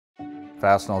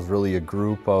Fastenal is really a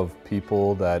group of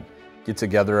people that get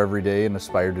together every day and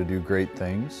aspire to do great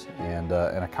things and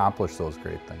accomplish those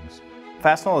great things.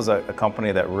 Fastenal is a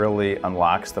company that really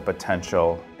unlocks the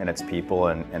potential in its people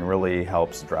and really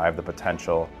helps drive the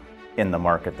potential in the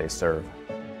market they serve.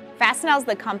 Fastenal is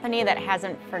the company that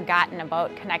hasn't forgotten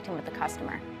about connecting with the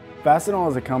customer. Fastenal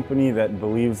is a company that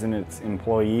believes in its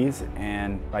employees,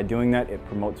 and by doing that, it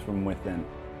promotes from within.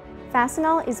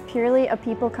 Fastenal is purely a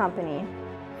people company.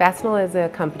 Fastenal is a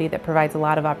company that provides a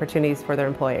lot of opportunities for their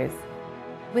employees.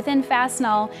 Within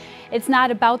Fastenal, it's not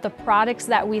about the products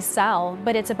that we sell,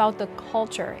 but it's about the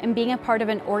culture and being a part of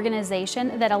an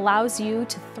organization that allows you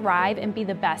to thrive and be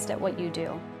the best at what you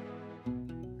do.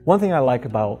 One thing I like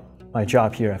about my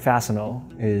job here at Fastenal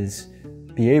is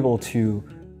be able to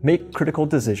make critical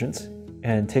decisions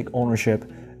and take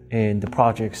ownership in the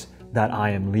projects that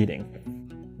I am leading.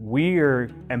 We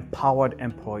are empowered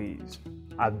employees.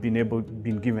 I've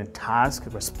been given tasks,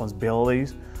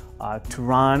 responsibilities to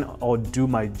run or do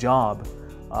my job,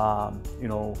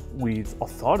 with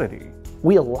authority.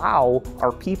 We allow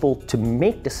our people to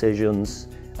make decisions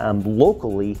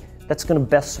locally that's going to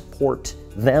best support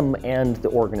them and the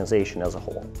organization as a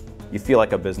whole. You feel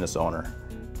like a business owner.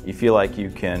 You feel like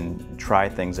you can try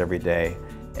things every day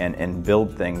and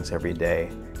build things every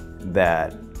day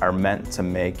that are meant to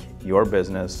make your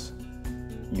business,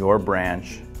 your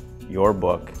branch, your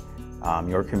book,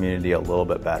 your community a little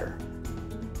bit better.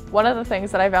 One of the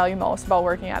things that I value most about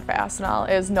working at Fastenal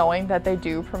is knowing that they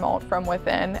do promote from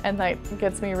within, and that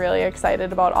gets me really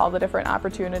excited about all the different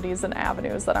opportunities and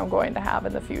avenues that I'm going to have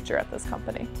in the future at this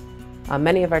company.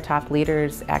 Many of our top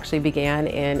leaders actually began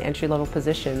in entry-level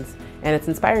positions, and it's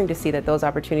inspiring to see that those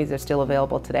opportunities are still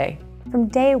available today. From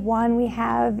day one, we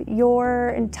have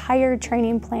your entire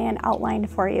training plan outlined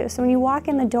for you. So when you walk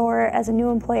in the door as a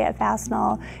new employee at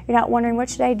Fastenal, you're not wondering, what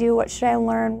should I do, what should I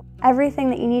learn? Everything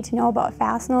that you need to know about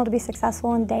Fastenal to be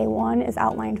successful in day one is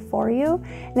outlined for you,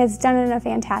 and it's done in a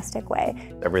fantastic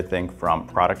way. Everything from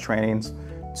product trainings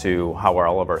to how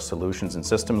all of our solutions and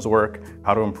systems work,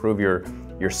 how to improve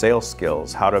your sales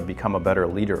skills, how to become a better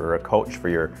leader or a coach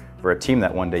for a team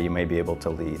that one day you may be able to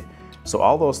lead. So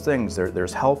all those things,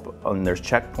 there's help and there's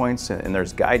checkpoints and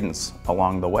there's guidance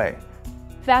along the way.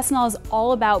 Fastenal is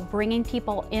all about bringing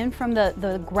people in from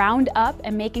the ground up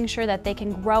and making sure that they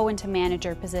can grow into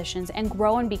manager positions and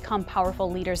grow and become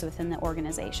powerful leaders within the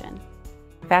organization.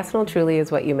 Fastenal truly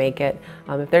is what you make it.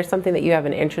 If there's something that you have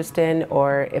an interest in,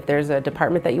 or if there's a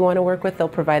department that you want to work with, they'll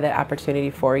provide that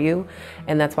opportunity for you,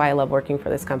 and that's why I love working for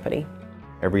this company.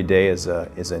 Every day is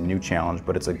a new challenge,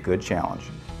 but it's a good challenge.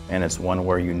 And it's one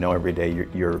where you know every day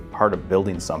you're part of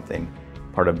building something,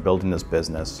 part of building this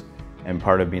business, and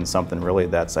part of being something really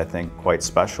that's, I think, quite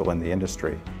special in the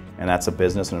industry. And that's a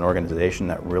business and an organization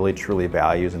that really truly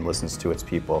values and listens to its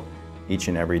people each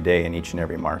and every day in each and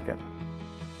every market.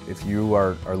 If you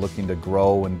are looking to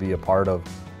grow and be a part of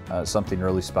something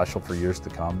really special for years to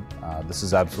come, this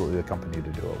is absolutely the company to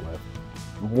do it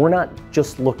with. We're not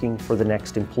just looking for the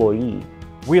next employee.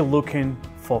 We're looking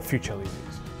for future leaders.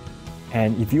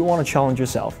 And if you want to challenge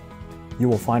yourself, you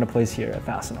will find a place here at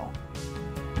Fastenal.